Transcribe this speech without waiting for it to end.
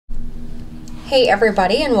Hey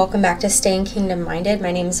everybody, and welcome back to Staying Kingdom Minded.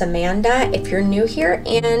 My name is Amanda if you're new here,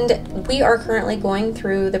 and we are currently going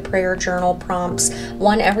through the prayer journal prompts,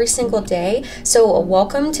 one every single day. So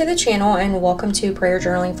welcome to the channel and welcome to Prayer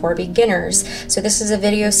Journaling for Beginners. So this is a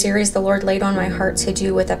video series the Lord laid on my heart to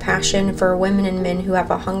do with a passion for women and men who have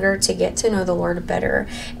a hunger to get to know the Lord better,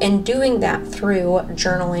 and doing that through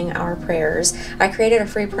journaling our prayers. I created a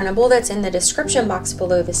free printable that's in the description box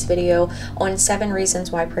below this video on 7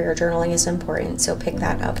 reasons why prayer journaling is important. So pick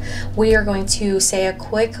that up. We are going to say a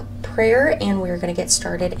quick prayer and we're going to get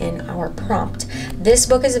started in our prompt. This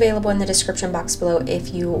book is available in the description box below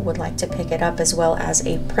if you would like to pick it up, as well as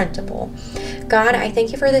a printable. God, I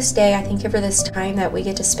thank you for this day. I thank you for this time that we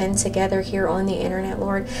get to spend together here on the internet,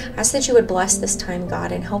 Lord. I ask that you would bless this time,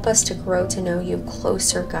 God, and help us to grow to know you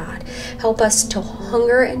closer, God. Help us to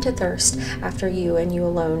hunger and to thirst after you and you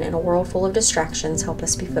alone in a world full of distractions. Help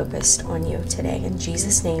us be focused on you today. In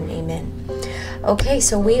Jesus' name, amen. Okay,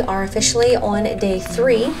 so we are officially on day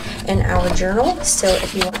 3 in our journal. So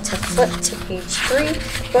if you want to flip to page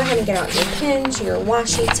 3, go ahead and get out your pens, your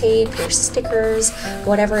washi tape, your stickers,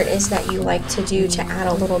 whatever it is that you like to do to add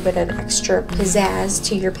a little bit of extra pizzazz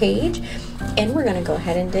to your page. And we're going to go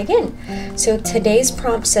ahead and dig in. So today's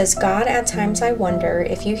prompt says, God, at times I wonder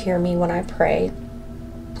if you hear me when I pray.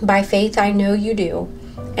 By faith, I know you do.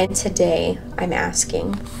 And today I'm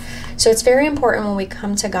asking. So it's very important when we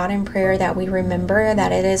come to God in prayer that we remember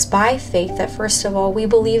that it is by faith that, first of all, we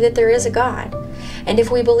believe that there is a God. And if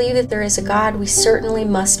we believe that there is a God, we certainly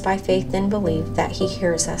must by faith then believe that he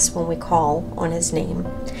hears us when we call on his name.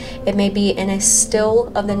 It may be in a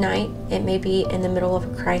still of the night, it may be in the middle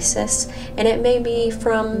of a crisis, and it may be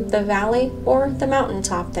from the valley or the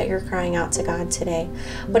mountaintop that you're crying out to God today.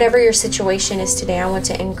 Whatever your situation is today, I want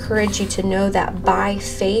to encourage you to know that by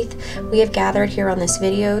faith we have gathered here on this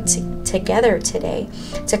video together today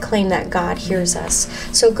to claim that God hears us.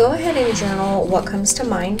 So go ahead and journal what comes to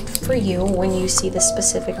mind for you when you see the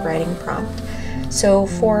specific writing prompt. So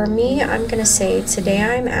for me, I'm going to say today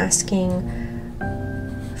I'm asking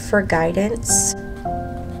for guidance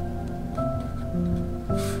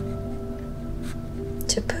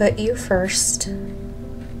to put you first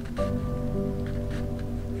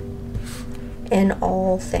in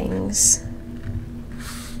all things.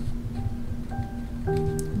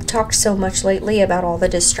 Talked so much lately about all the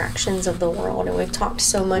distractions of the world, and we've talked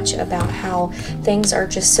so much about how things are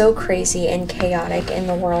just so crazy and chaotic in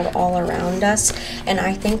the world all around us. And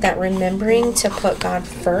I think that remembering to put God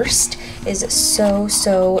first is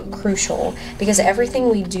so crucial, because everything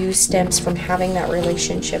we do stems from having that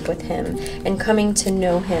relationship with him and coming to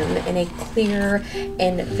know him in a clear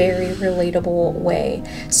and very relatable way.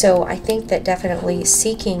 So I think that definitely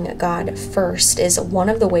seeking God first is one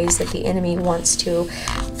of the ways that the enemy wants to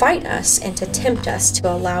fight us and to tempt us,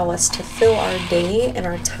 to allow us to fill our day and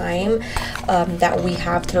our time that we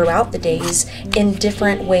have throughout the days in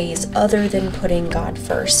different ways other than putting God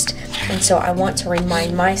first. And so I want to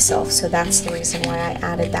remind myself, so that's the reason why I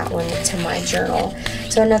added that one to my journal.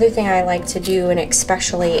 So another thing I like to do, and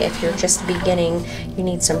especially if you're just beginning, you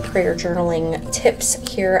need some prayer journaling tips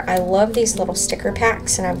here. I love these little sticker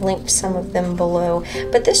packs, and I've linked some of them below,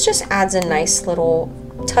 but this just adds a nice little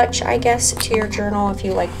touch, I guess, to your journal if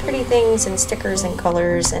you like pretty things and stickers and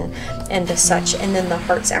colors and the such. And then the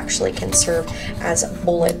hearts actually can serve as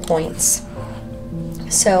bullet points.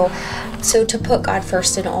 So to put God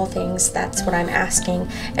first in all things, that's what I'm asking.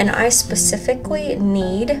 And I specifically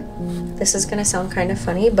need, this is going to sound kind of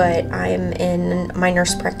funny, but I'm in my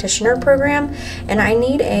nurse practitioner program, and I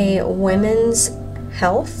need a women's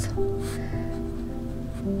health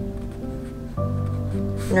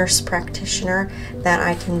nurse practitioner that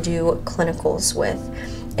I can do clinicals with.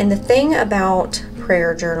 And the thing about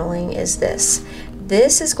prayer journaling is this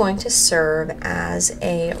is going to serve as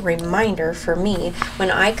a reminder for me when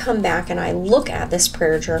I come back and I look at this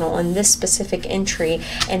prayer journal and this specific entry,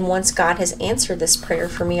 and once God has answered this prayer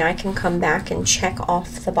for me, I can come back and check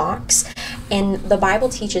off the box. And the Bible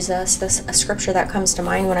teaches us this, a scripture that comes to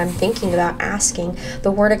mind when I'm thinking about asking.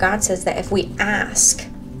 The Word of God says that if we ask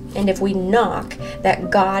and if we knock,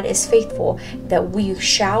 that God is faithful, that we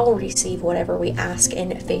shall receive whatever we ask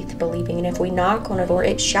in faith believing. And if we knock on a door,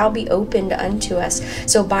 it shall be opened unto us.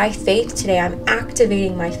 So by faith today, I'm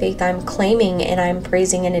activating my faith. I'm claiming and I'm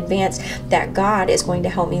praising in advance that God is going to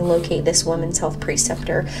help me locate this women's health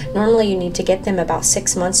preceptor. Normally you need to get them about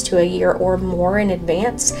 6 months to a year or more in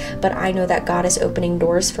advance, but I know that God is opening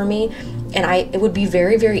doors for me. it would be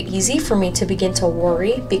very, very easy for me to begin to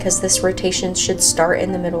worry because this rotation should start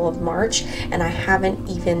in the middle of March and I haven't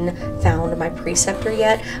even found my preceptor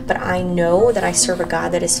yet. But I know that I serve a God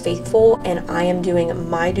that is faithful, and I am doing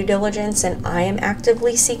my due diligence, and I am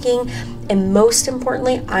actively seeking, and most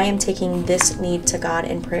importantly, I am taking this need to God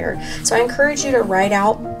in prayer. So I encourage you to write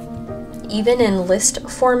out, even in list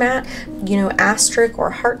format, asterisk or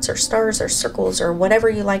hearts or stars or circles or whatever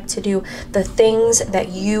you like to do, the things that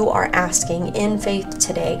you are asking in faith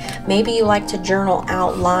today. Maybe you like to journal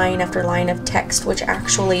out line after line of text, which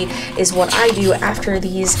actually is what I do after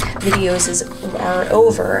these videos are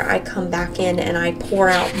over. I come back in and I pour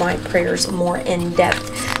out my prayers more in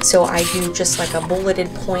depth. So I do just like a bulleted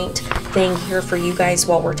point thing here for you guys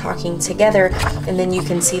while we're talking together, and then you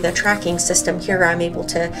can see the tracking system here. I'm able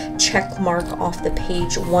to check mark off the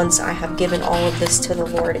page once I have given all of this to the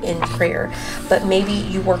Lord in prayer. But maybe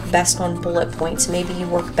you work best on bullet points, maybe you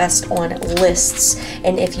work best on lists,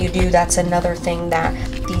 and if you do, that's another thing that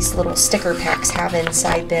these little sticker packs have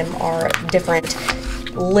inside them, are different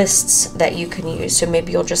lists that you can use. So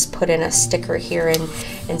maybe you'll just put in a sticker here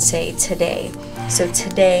and say today. So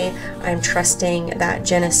today I'm trusting that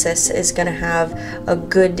Genesis is going to have a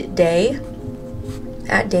good day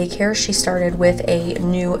at daycare. She started with a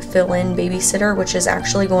new fill-in babysitter, which is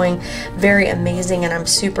actually going very amazing, and I'm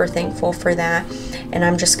super thankful for that. And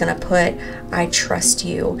I'm just going to put, I trust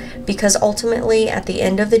you, because ultimately at the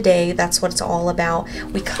end of the day, that's what it's all about.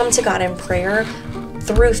 We come to God in prayer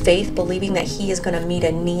through faith, believing that He is going to meet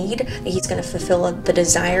a need, that He's going to fulfill the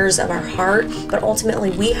desires of our heart. But ultimately,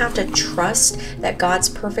 we have to trust that God's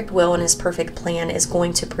perfect will and His perfect plan is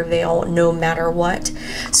going to prevail no matter what.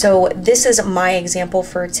 So this is my example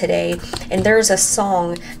for today. And there's a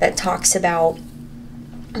song that talks about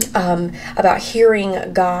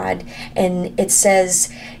hearing God, and it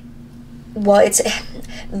says, well,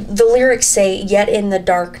 the lyrics say, yet in the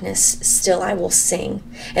darkness still I will sing.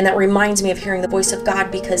 And that reminds me of hearing the voice of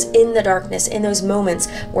God, because in the darkness, in those moments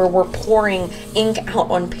where we're pouring ink out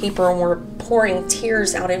on paper and we're pouring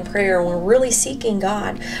tears out in prayer and we're really seeking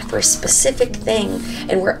God for a specific thing,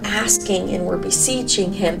 and we're asking and we're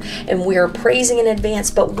beseeching Him and we're praising in advance,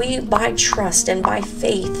 but we, by trust and by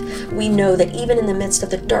faith, we know that even in the midst of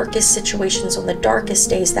the darkest situations, on the darkest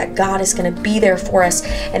days, that God is going to be there for us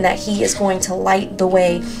and that He is going to light the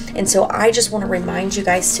way. And so I just want to remind you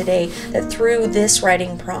guys today that through this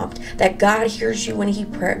writing prompt, that God hears you when you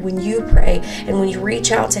pray, and when you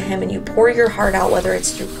reach out to Him and you pour your heart out, whether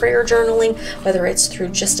it's through prayer journaling, whether it's through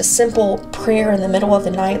just a simple prayer in the middle of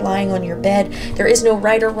the night lying on your bed. There is no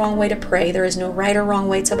right or wrong way to pray. There is no right or wrong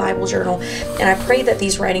way to Bible journal. And I pray that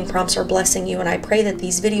these writing prompts are blessing you, and I pray that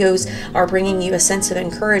these videos are bringing you a sense of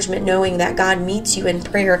encouragement, knowing that God meets you in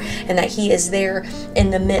prayer and that He is there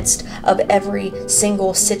in the midst of every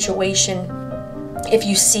single situation if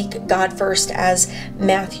you seek God first, as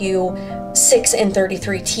Matthew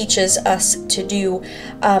 6:33 teaches us to do.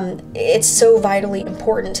 It's so vitally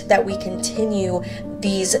important that we continue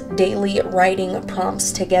these daily writing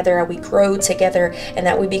prompts together, we grow together, and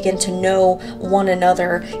that we begin to know one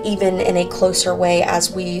another even in a closer way as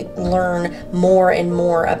we learn more and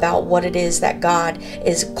more about what it is that God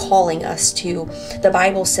is calling us to. The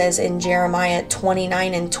Bible says in Jeremiah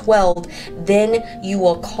 29:12, then you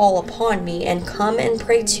will call upon me and come and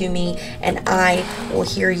pray to me, and I will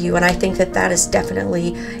hear you. And I think that that is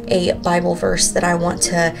definitely a Bible verse that I want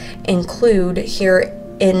to include here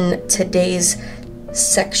in today's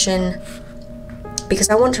section, because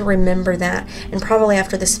I want to remember that, and probably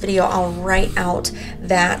after this video I'll write out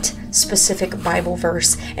that specific Bible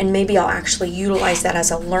verse, and maybe I'll actually utilize that as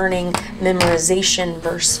a learning memorization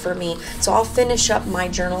verse for me. So I'll finish up my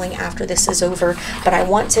journaling after this is over, but I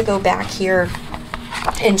want to go back here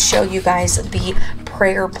and show you guys the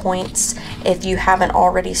prayer points if you haven't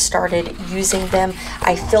already started using them.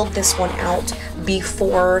 I filled this one out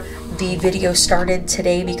before the video started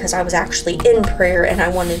today because I was actually in prayer and I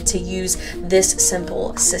wanted to use this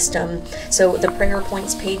simple system. So the prayer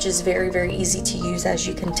points page is very, very easy to use, as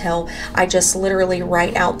you can tell. I just literally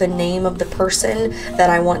write out the name of the person that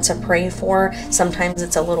I want to pray for. Sometimes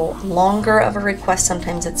it's a little longer of a request,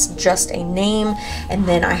 sometimes it's just a name, and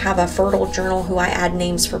then I have a fertile journal who I add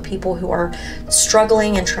names for people who are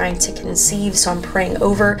struggling and trying to conceive. So I'm praying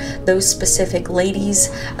over those specific ladies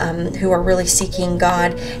who are really seeking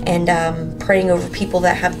God, and praying over people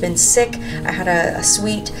that have been sick. I had a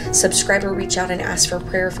sweet subscriber reach out and ask for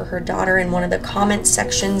prayer for her daughter in one of the comment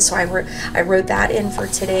sections, so I wrote that in for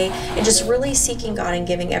today, and just really seeking God and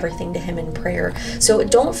giving everything to Him in prayer. So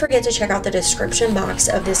don't forget to check out the description box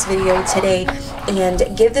of this video today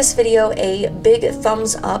and give this video a big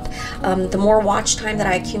thumbs up. The more watch time that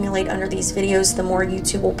I accumulate under these videos, the more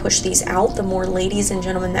YouTube will push these out, the more ladies and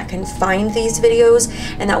gentlemen that can find these videos,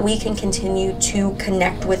 and that we can continue to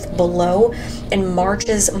connect with below. And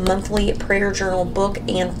March's monthly prayer journal book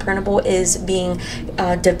and printable is being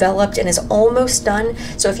developed and is almost done.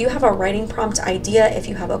 So if you have a writing prompt idea, if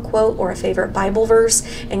you have a quote or a favorite Bible verse,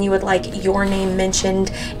 and you would like your name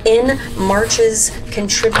mentioned in March's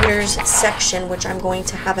contributors section, which I'm going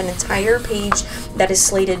to have an entire page that is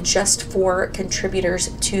slated just for contributors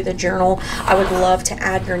to the journal, I would love to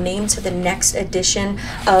add your name to the next edition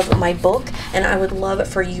of my book, and I would love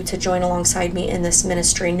for you to join alongside me in this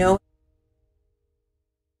ministry. No